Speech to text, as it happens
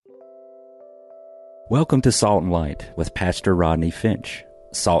Welcome to Salt and Light with Pastor Rodney Finch.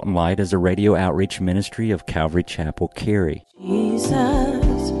 Salt and Light is a radio outreach ministry of Calvary Chapel, Cary.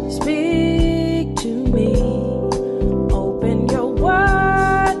 Jesus, speak to me. Open your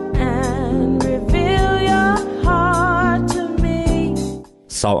word and reveal your heart to me.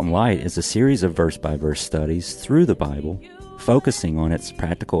 Salt and Light is a series of verse-by-verse studies through the Bible, focusing on its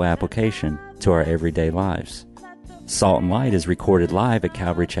practical application to our everyday lives. Salt and Light is recorded live at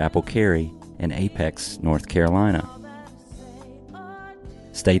Calvary Chapel, Cary in Apex, North Carolina.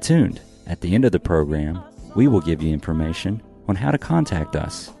 Stay tuned. At the end of the program, we will give you information on how to contact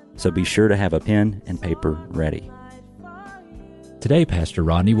us, so be sure to have a pen and paper ready. Today, Pastor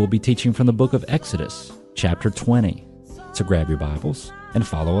Rodney will be teaching from the book of Exodus, chapter 20. So grab your Bibles and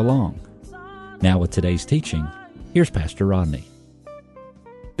follow along. Now with today's teaching, here's Pastor Rodney.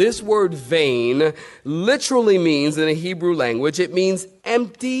 This word vain literally means, in the Hebrew language, it means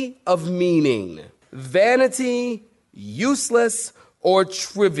empty of meaning, vanity, useless, or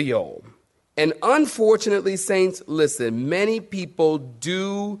trivial. And unfortunately, saints, listen, many people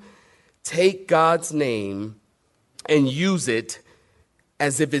do take God's name and use it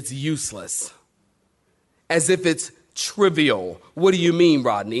as if it's useless, as if it's trivial. What do you mean,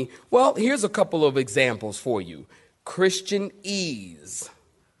 Rodney? Well, here's a couple of examples for you. Christian ease.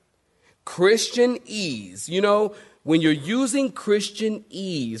 Christian ease. You know, when you're using Christian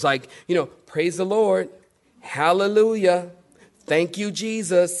ease, like, praise the Lord, hallelujah, thank you,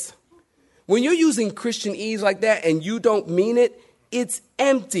 Jesus. When you're using Christian ease like that and you don't mean it, it's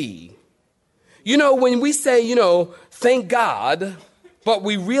empty. When we say, thank God, but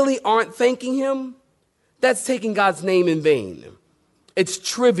we really aren't thanking him, that's taking God's name in vain. It's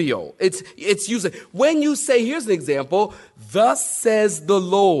trivial. It's useless. When you say, here's an example, thus says the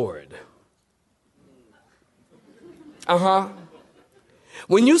Lord.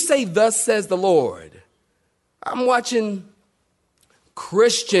 When you say, thus says the Lord, I'm watching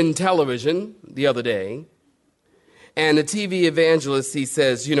Christian television the other day, and the TV evangelist, he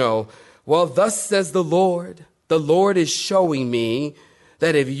says, well, thus says the Lord is showing me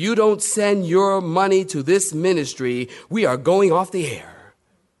that if you don't send your money to this ministry, we are going off the air.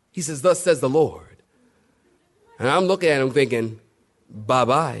 He says, thus says the Lord. And I'm looking at him thinking,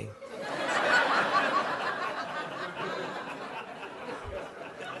 bye-bye.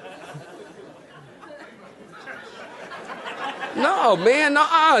 No, man,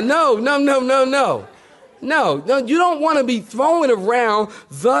 no, you don't want to be throwing around,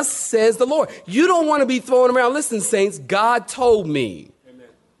 thus says the Lord. You don't want to be throwing around, listen, saints, God told me. Amen.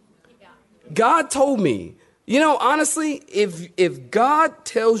 God told me. Honestly, if God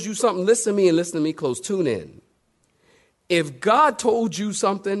tells you something, listen to me close, tune in. If God told you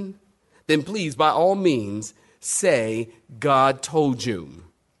something, then please, by all means, say, God told you.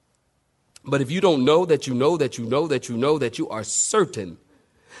 But if you don't know that you are certain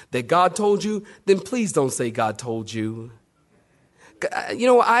that God told you, then please don't say God told you.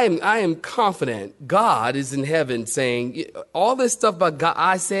 I am confident God is in heaven saying all this stuff about God.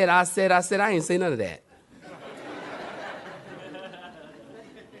 I said, I ain't say none of that.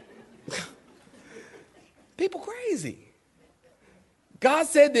 People crazy. God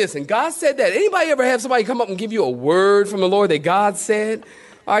said this and God said that. Anybody ever have somebody come up and give you a word from the Lord that God said?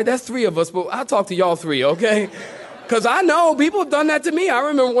 All right, that's three of us, but I'll talk to y'all three, okay? Because I know people have done that to me. I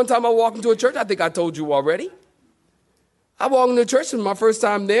remember one time I walked into a church. I think I told you already. I walked into a church, and my first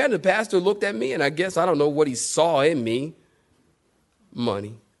time there, the pastor looked at me, and I don't know what he saw in me.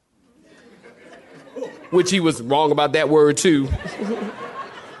 Money. Which he was wrong about that word, too.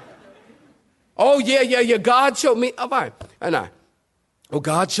 Oh, yeah, God showed me. Oh, fine.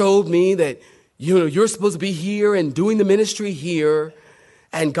 God showed me that, you're supposed to be here and doing the ministry here.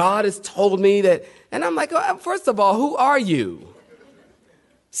 And God has told me that, and I'm like, first of all, who are you?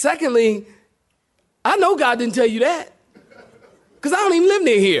 Secondly, I know God didn't tell you that because I don't even live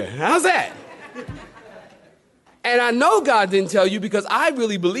near here. How's that? And I know God didn't tell you because I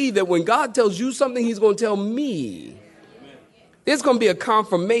really believe that when God tells you something, he's going to tell me. There's going to be a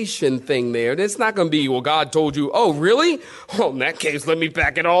confirmation thing there. It's not going to be, well, God told you, oh, really? Well, in that case, let me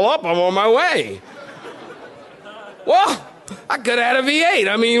pack it all up. I'm on my way. Well, I could have had a V8.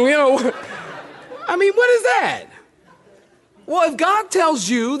 What is that? Well, if God tells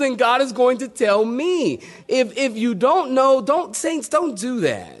you, then God is going to tell me. If you don't know, saints, don't do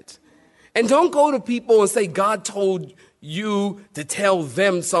that. And don't go to people and say, God told you to tell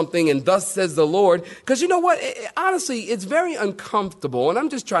them something and thus says the Lord. Because you know what? Honestly, it's very uncomfortable, and I'm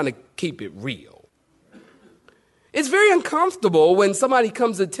just trying to keep it real. It's very uncomfortable when somebody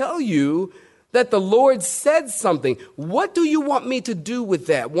comes to tell you that the Lord said something. What do you want me to do with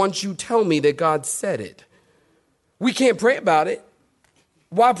that once you tell me that God said it? We can't pray about it.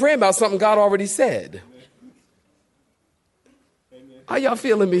 Why pray about something God already said? How y'all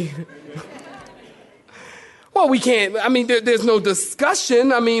feeling me? Well, we can't. I mean, there's no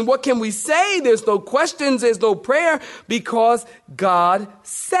discussion. I mean, what can we say? There's no questions. There's no prayer because God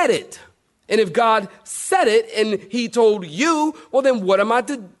said it. And if God said it and he told you, well, then what am I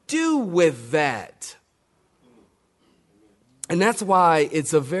to do with that? And that's why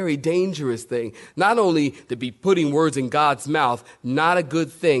it's a very dangerous thing, not only to be putting words in God's mouth, not a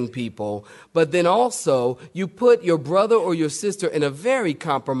good thing, people, but then also you put your brother or your sister in a very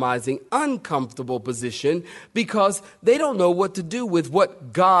compromising, uncomfortable position because they don't know what to do with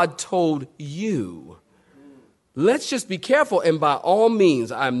what God told you. Let's just be careful. And by all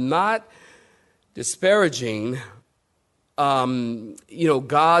means, I'm not disparaging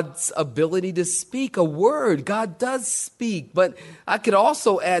God's ability to speak a word. God does speak, but I could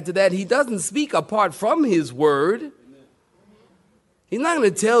also add to that, he doesn't speak apart from his word. He's not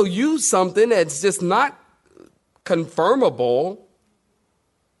going to tell you something that's just not confirmable,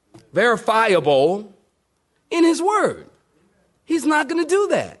 verifiable in his word. He's not going to do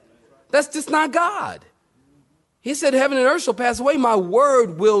that. That's just not God. He said, heaven and earth shall pass away. My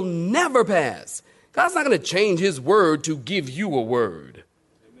word will never pass. God's not going to change his word to give you a word.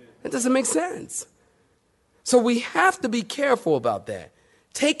 That doesn't make sense. So we have to be careful about that.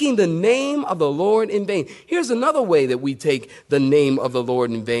 Taking the name of the Lord in vain. Here's another way that we take the name of the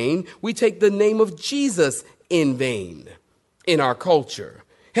Lord in vain. We take the name of Jesus in vain in our culture.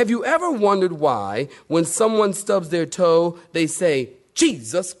 Have you ever wondered why when someone stubs their toe, they say,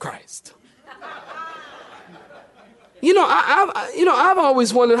 Jesus Christ? I've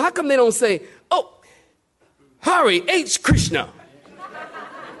always wondered, how come they don't say, oh, Hari H. Krishna?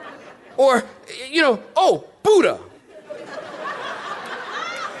 Or, oh, Buddha.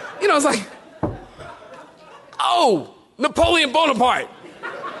 It's like, oh, Napoleon Bonaparte.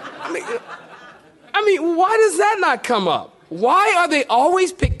 I mean, why does that not come up? Why are they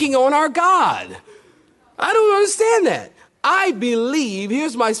always picking on our God? I don't understand that. I believe,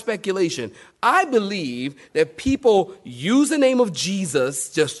 here's my speculation. I believe that people use the name of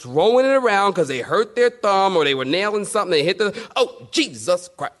Jesus, just throwing it around because they hurt their thumb or they were nailing something, they hit Jesus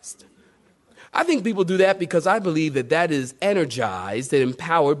Christ. I think people do that because I believe that is energized and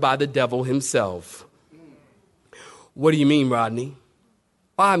empowered by the devil himself. What do you mean, Rodney?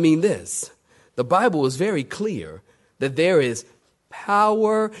 Well, I mean this. The Bible is very clear that there is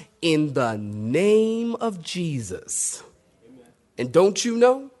power in the name of Jesus. And don't you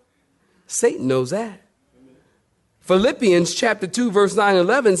know? Satan knows that. Philippians chapter 2, verse 9 and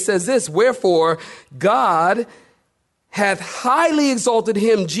 11 says this, wherefore God hath highly exalted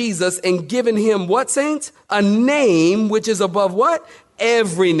him, Jesus, and given him what, saints? A name which is above what?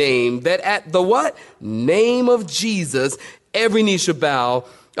 Every name, that at the what? Name of Jesus, every knee shall bow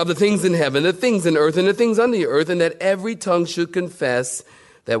of the things in heaven, the things in earth, and the things under the earth, and that every tongue should confess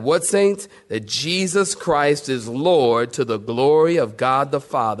that what, saints? That Jesus Christ is Lord to the glory of God the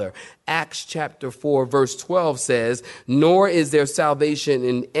Father. Acts chapter 4, verse 12 says, nor is there salvation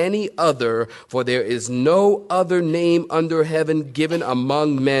in any other, for there is no other name under heaven given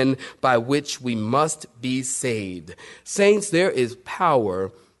among men by which we must be saved. Saints, there is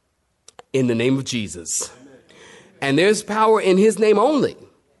power in the name of Jesus. And there's power in his name only.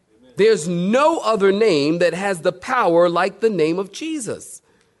 There's no other name that has the power like the name of Jesus.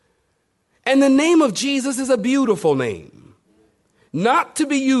 And the name of Jesus is a beautiful name, not to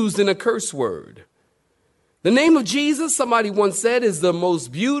be used in a curse word. The name of Jesus, somebody once said, is the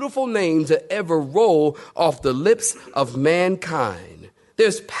most beautiful name to ever roll off the lips of mankind.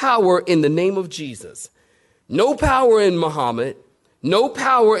 There's power in the name of Jesus. No power in Muhammad, no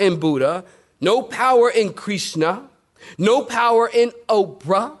power in Buddha, no power in Krishna, no power in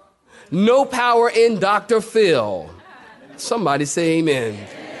Oprah, no power in Dr. Phil. Somebody say amen.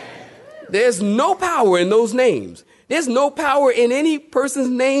 There's no power in those names. There's no power in any person's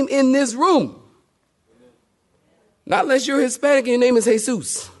name in this room. Not unless you're Hispanic and your name is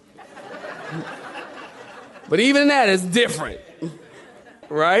Jesus. But even that is different,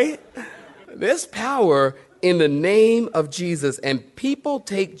 right? There's power in the name of Jesus, and people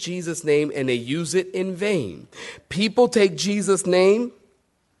take Jesus' name and they use it in vain. People take Jesus' name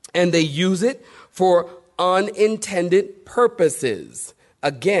and they use it for unintended purposes.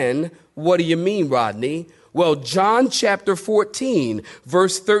 Again, what do you mean, Rodney? Well, John chapter 14,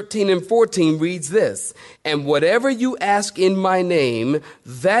 verse 13 and 14 reads this, "And whatever you ask in my name,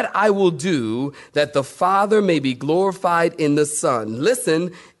 that I will do, that the Father may be glorified in the Son."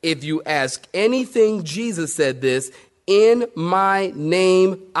 Listen, if you ask anything, Jesus said this, "in my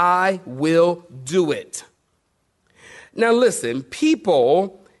name, I will do it." Now listen,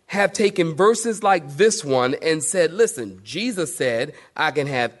 people have taken verses like this one and said, listen, Jesus said, I can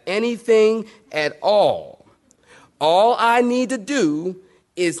have anything at all. All I need to do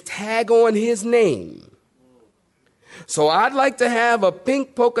is tag on his name. So I'd like to have a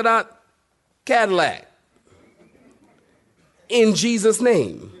pink polka dot Cadillac in Jesus'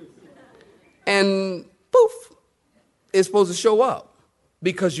 name. And poof, it's supposed to show up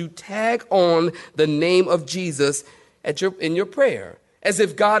because you tag on the name of Jesus in your prayer, as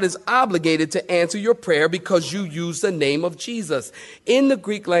if God is obligated to answer your prayer because you use the name of Jesus. In the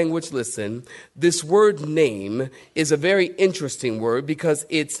Greek language, listen, this word name is a very interesting word because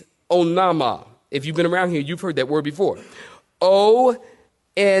it's onama. If you've been around here, you've heard that word before. O-N-O-M-A,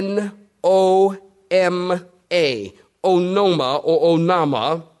 onoma or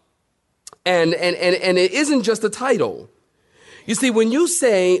onama. And it isn't just a title. You see, when you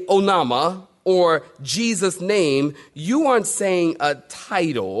say onama, or Jesus' name, you aren't saying a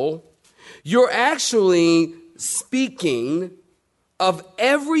title. You're actually speaking of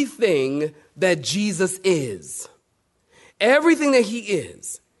everything that Jesus is. Everything that he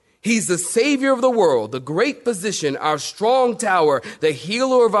is. He's the Savior of the world, the great physician, our strong tower, the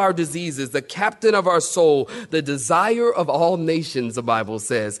healer of our diseases, the captain of our soul, the desire of all nations, the Bible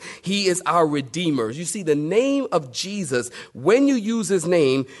says. He is our Redeemer. You see, the name of Jesus, when you use his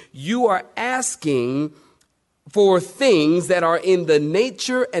name, you are asking for things that are in the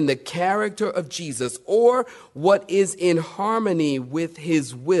nature and the character of Jesus, or what is in harmony with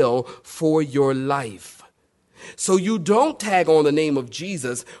his will for your life. So you don't tag on the name of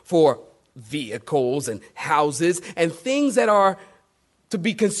Jesus for vehicles and houses and things that are to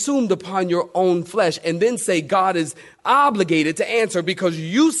be consumed upon your own flesh and then say God is obligated to answer because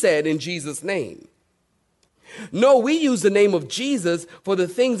you said in Jesus' name. No, we use the name of Jesus for the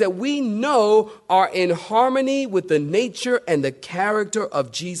things that we know are in harmony with the nature and the character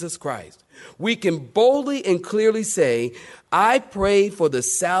of Jesus Christ. We can boldly and clearly say, I pray for the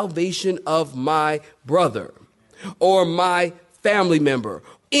salvation of my brother or my family member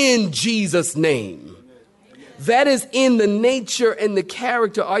in Jesus' name. That is in the nature and the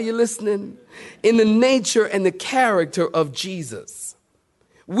character. Are you listening? In the nature and the character of Jesus.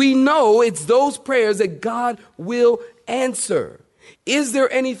 We know it's those prayers that God will answer. Is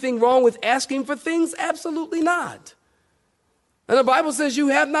there anything wrong with asking for things? Absolutely not. And the Bible says you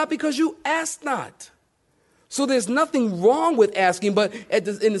have not because you ask not. So there's nothing wrong with asking, but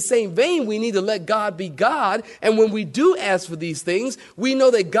in the same vein, we need to let God be God. And when we do ask for these things, we know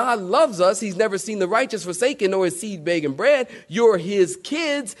that God loves us. He's never seen the righteous forsaken nor his seed begging bread. You're his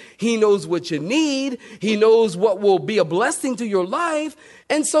kids. He knows what you need. He knows what will be a blessing to your life.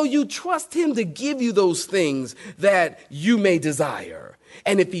 And so you trust him to give you those things that you may desire.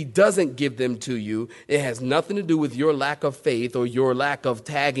 And if he doesn't give them to you, it has nothing to do with your lack of faith or your lack of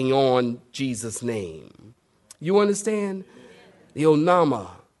tagging on Jesus' name. You understand? The onama,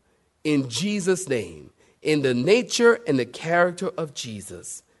 in Jesus' name, in the nature and the character of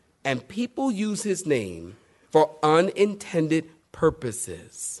Jesus. And people use his name for unintended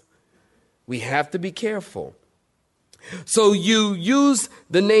purposes. We have to be careful. So you use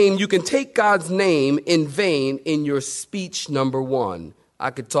the name, you can take God's name in vain in your speech, number one.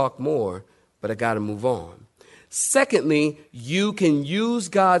 I could talk more, but I got to move on. Secondly, you can use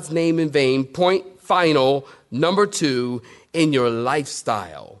God's name in vain, point final, number two, in your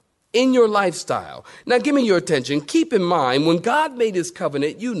lifestyle. In your lifestyle. Now, give me your attention. Keep in mind, when God made his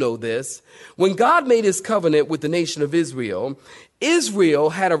covenant, you know this. When God made his covenant with the nation of Israel, Israel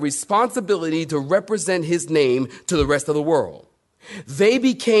had a responsibility to represent his name to the rest of the world. They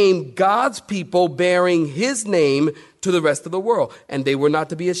became God's people bearing his name to the rest of the world. And they were not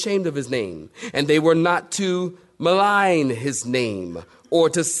to be ashamed of his name. And they were not to malign his name or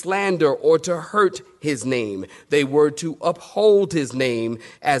to slander or to hurt his name. They were to uphold his name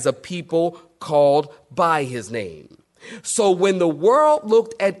as a people called by his name. So when the world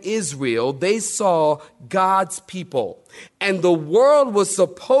looked at Israel, they saw God's people. And the world was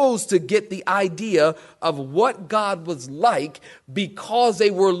supposed to get the idea of what God was like because they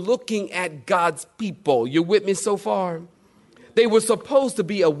were looking at God's people. You with me so far? They were supposed to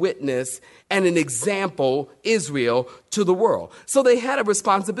be a witness and an example, Israel, to the world. So they had a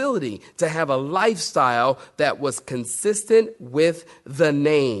responsibility to have a lifestyle that was consistent with the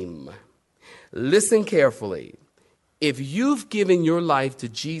name. Listen carefully. If you've given your life to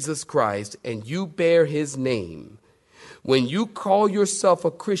Jesus Christ and you bear his name, when you call yourself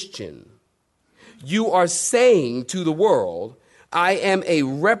a Christian, you are saying to the world, I am a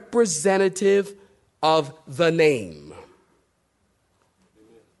representative of the name.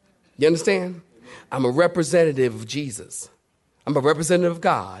 You understand? I'm a representative of Jesus. I'm a representative of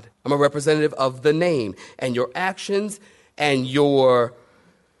God. I'm a representative of the name. And your actions and your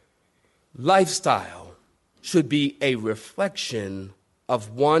lifestyle should be a reflection of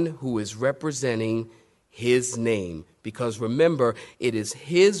one who is representing his name. Because remember, it is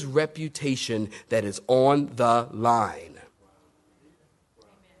his reputation that is on the line.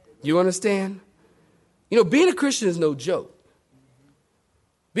 You understand? You know, being a Christian is no joke.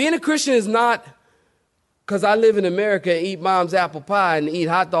 Being a Christian is not because I live in America and eat mom's apple pie and eat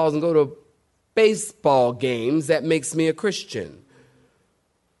hot dogs and go to baseball games that makes me a Christian.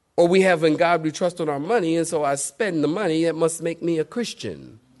 Or we have in God we trust on our money, and so I spend the money that must make me a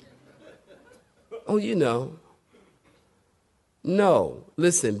Christian. Oh, you know. No,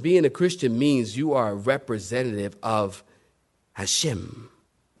 listen, being a Christian means you are a representative of Hashem,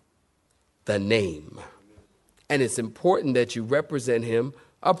 the name. And it's important that you represent him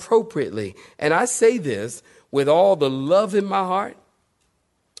appropriately. And I say this with all the love in my heart,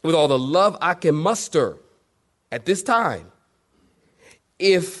 with all the love I can muster at this time.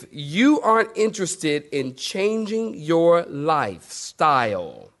 If you aren't interested in changing your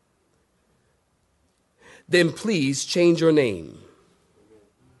lifestyle, then please change your name.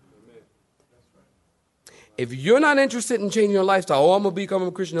 If you're not interested in changing your lifestyle, I'm going to become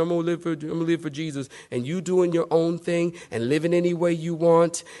a Christian, I'm going to live for Jesus, and you doing your own thing and living any way you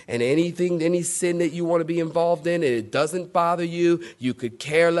want, and any sin that you want to be involved in, and it doesn't bother you, you could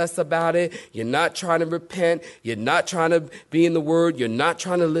care less about it, you're not trying to repent, you're not trying to be in the Word, you're not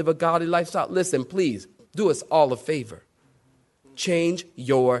trying to live a godly lifestyle. Listen, please, do us all a favor. Change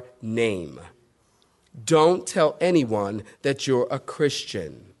your name. Don't tell anyone that you're a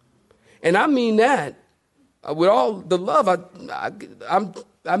Christian. And I mean that with all the love.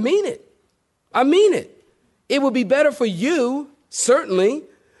 I mean it. I mean it. It would be better for you, certainly,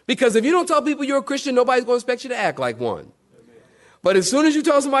 because if you don't tell people you're a Christian, nobody's going to expect you to act like one. But as soon as you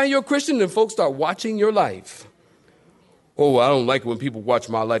tell somebody you're a Christian, then folks start watching your life. Oh, I don't like it when people watch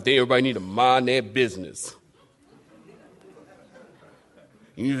my life. Everybody need to mind their business.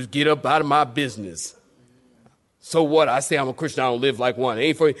 You just get up out of my business. So what? I say I'm a Christian, I don't live like one. It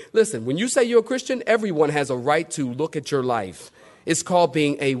ain't for you. Listen, when you say you're a Christian, everyone has a right to look at your life. It's called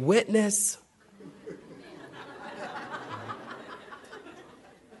being a witness.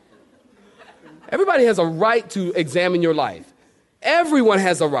 Everybody has a right to examine your life. Everyone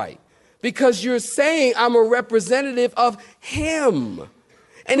has a right. Because you're saying I'm a representative of him.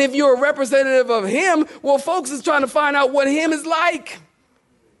 And if you're a representative of him, well, folks is trying to find out what him is like.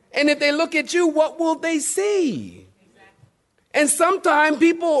 And if they look at you, what will they see? And sometimes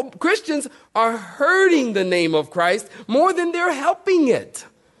Christians are hurting the name of Christ more than they're helping it.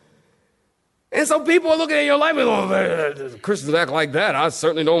 And so people are looking at your life and going, Christians act like that. I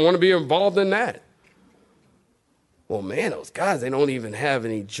certainly don't want to be involved in that. Well, man, those guys, they don't even have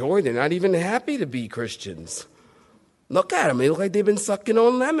any joy. They're not even happy to be Christians. Look at them. They look like they've been sucking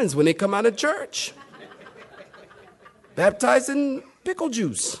on lemons when they come out of church. Baptized in pickle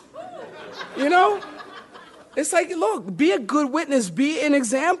juice. You know? It's like, look, be a good witness. Be an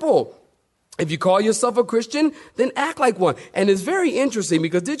example. If you call yourself a Christian, then act like one. And it's very interesting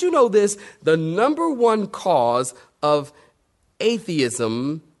because did you know this? The number one cause of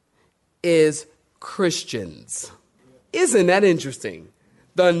atheism is Christians. Isn't that interesting?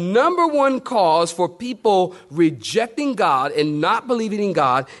 The number one cause for people rejecting God and not believing in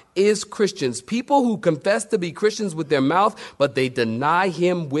God is Christians. People who confess to be Christians with their mouth, but they deny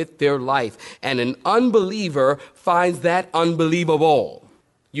him with their life. And an unbeliever finds that unbelievable.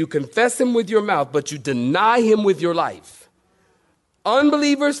 You confess him with your mouth, but you deny him with your life.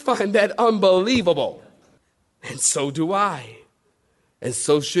 Unbelievers find that unbelievable. And so do I. And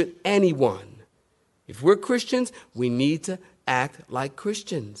so should anyone. If we're Christians, we need to act like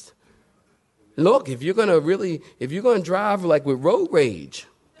Christians. Look, if you're going to drive like with road rage,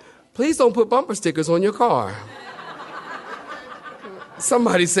 please don't put bumper stickers on your car.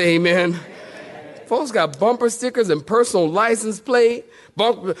 Somebody say amen. Folks got bumper stickers and personal license plate.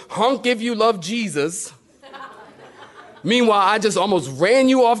 Honk if you love Jesus. Meanwhile, I just almost ran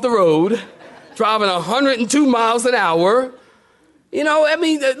you off the road, driving 102 miles an hour. You know, I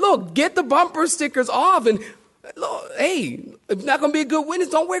mean, look, get the bumper stickers off. And hey, if you're not going to be a good witness,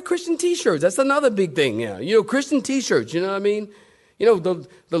 don't wear Christian T-shirts. That's another big thing. Yeah, you know, Christian T-shirts, you know what I mean?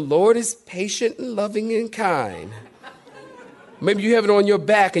 the Lord is patient and loving and kind. Maybe you have it on your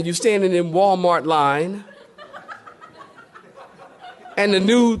back and you're standing in Walmart line. And the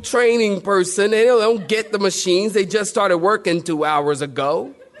new training person, they don't get the machines. They just started working 2 hours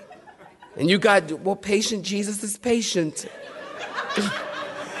ago. And you got, patient Jesus is patient.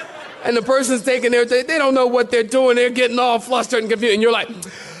 And the person's taking they don't know what they're doing. They're getting all flustered and confused. And you're like,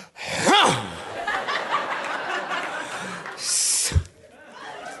 huh.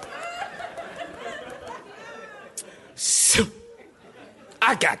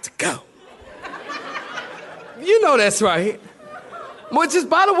 I got to go. You know that's right. Which is,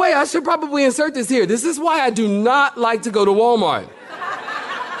 by the way, I should probably insert this here. This is why I do not like to go to Walmart.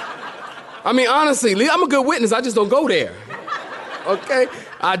 I mean, honestly, I'm a good witness. I just don't go there. Okay?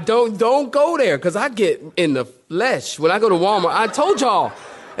 I don't go there because I get in the flesh when I go to Walmart. I told y'all,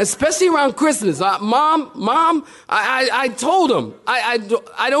 especially around Christmas. Mom, I told them, I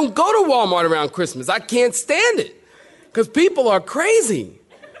don't go to Walmart around Christmas. I can't stand it because people are crazy.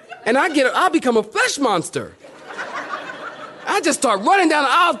 And I become a flesh monster. I just start running down the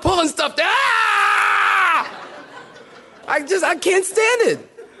aisles, pulling stuff down. I can't stand it.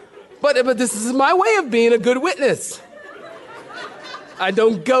 But this is my way of being a good witness. I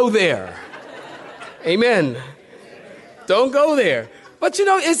don't go there. Amen. Don't go there. But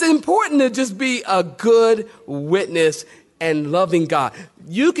it's important to just be a good witness and loving God.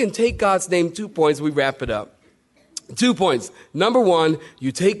 You can take God's name 2 points. We wrap it up. 2 points. Number one,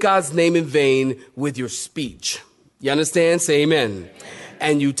 you take God's name in vain with your speech. You understand? Say amen.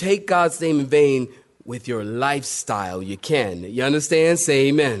 And you take God's name in vain with your lifestyle. You can. You understand? Say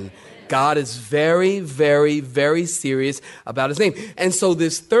amen. God is very, very, very serious about his name. And so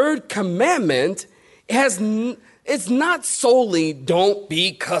this third commandment it's not solely don't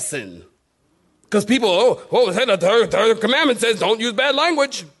be cussing. Because people, the third commandment says don't use bad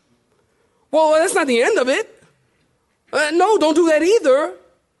language. Well, that's not the end of it. No, don't do that either.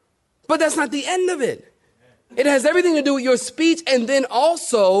 But that's not the end of it. It has everything to do with your speech and then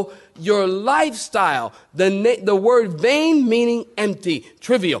also your lifestyle. The word vain meaning empty,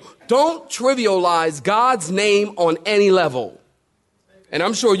 trivial. Don't trivialize God's name on any level. And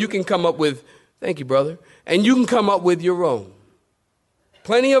I'm sure you can come up with, thank you, brother, and you can come up with your own.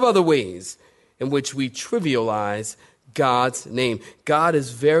 Plenty of other ways in which we trivialize God's name. God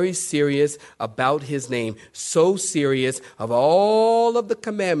is very serious about his name. So serious of all of the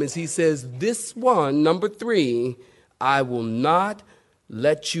commandments. He says, this one, number 3, I will not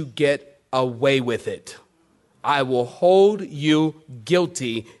let you get away with it. I will hold you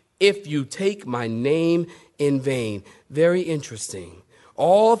guilty if you take my name in vain. Very interesting.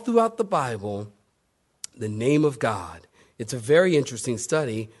 All throughout the Bible, the name of God. It's a very interesting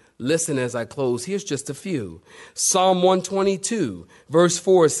study. Listen as I close. Here's just a few. Psalm 122, verse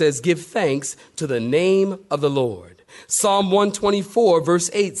 4 says, give thanks to the name of the Lord. Psalm 124,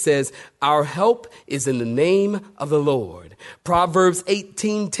 verse 8 says, our help is in the name of the Lord. Proverbs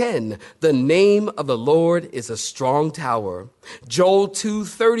 18:10, the name of the Lord is a strong tower. Joel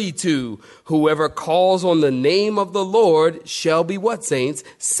 2:32, whoever calls on the name of the Lord shall be what, saints?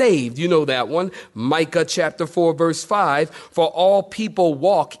 Saved. You know that one. Micah chapter 4, verse 5, for all people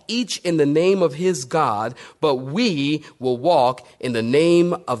walk each in the name of his God, but we will walk in the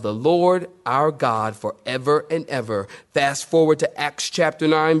name of the Lord our God forever and ever. Fast forward to Acts chapter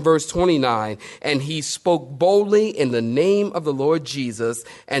 9, verse 29, and he spoke boldly in the name of the Lord Jesus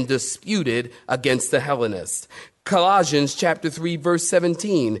and disputed against the Hellenists. Colossians chapter 3, verse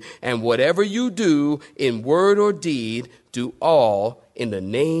 17, and whatever you do in word or deed, do all in the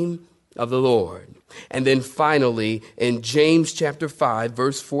name of the Lord. And then finally, in James chapter 5,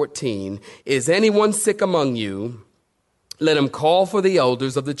 verse 14, is anyone sick among you? Let him call for the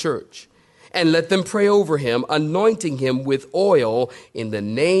elders of the church, and let them pray over him, anointing him with oil in the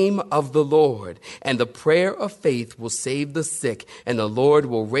name of the Lord. And the prayer of faith will save the sick, and the Lord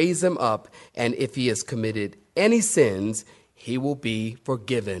will raise him up. And if he has committed any sins, he will be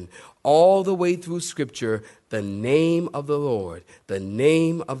forgiven. All the way through Scripture, the name of the Lord, the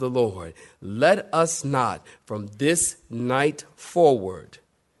name of the Lord. Let us not, from this night forward,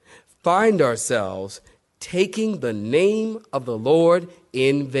 find ourselves taking the name of the Lord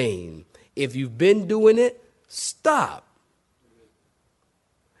in vain. If you've been doing it, stop.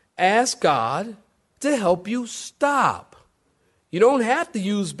 Ask God to help you stop. You don't have to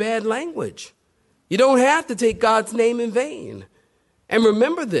use bad language. You don't have to take God's name in vain. And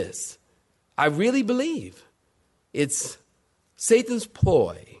remember this, I really believe it's Satan's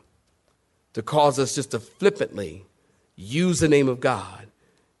ploy to cause us just to flippantly use the name of God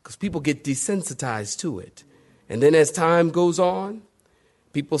because people get desensitized to it. And then as time goes on,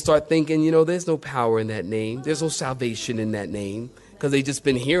 People start thinking, there's no power in that name. There's no salvation in that name because they just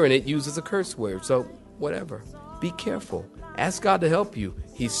been hearing it used as a curse word. So whatever. Be careful. Ask God to help you.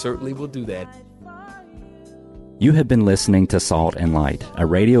 He certainly will do that. You have been listening to Salt and Light, a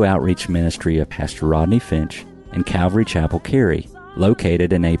radio outreach ministry of Pastor Rodney Finch and Calvary Chapel, Cary,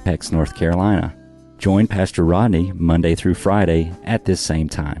 located in Apex, North Carolina. Join Pastor Rodney Monday through Friday at this same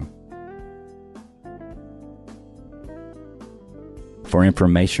time. For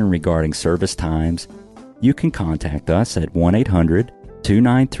information regarding service times, you can contact us at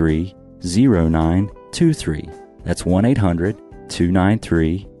 1-800-293-0923. That's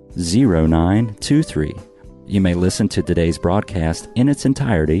 1-800-293-0923. You may listen to today's broadcast in its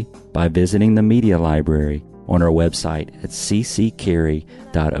entirety by visiting the media library on our website at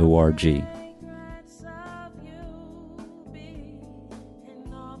cc-cary.org.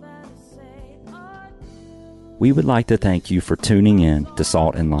 We would like to thank you for tuning in to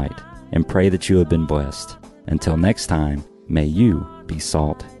Salt and Light and pray that you have been blessed. Until next time, may you be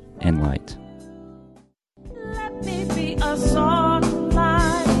salt and light.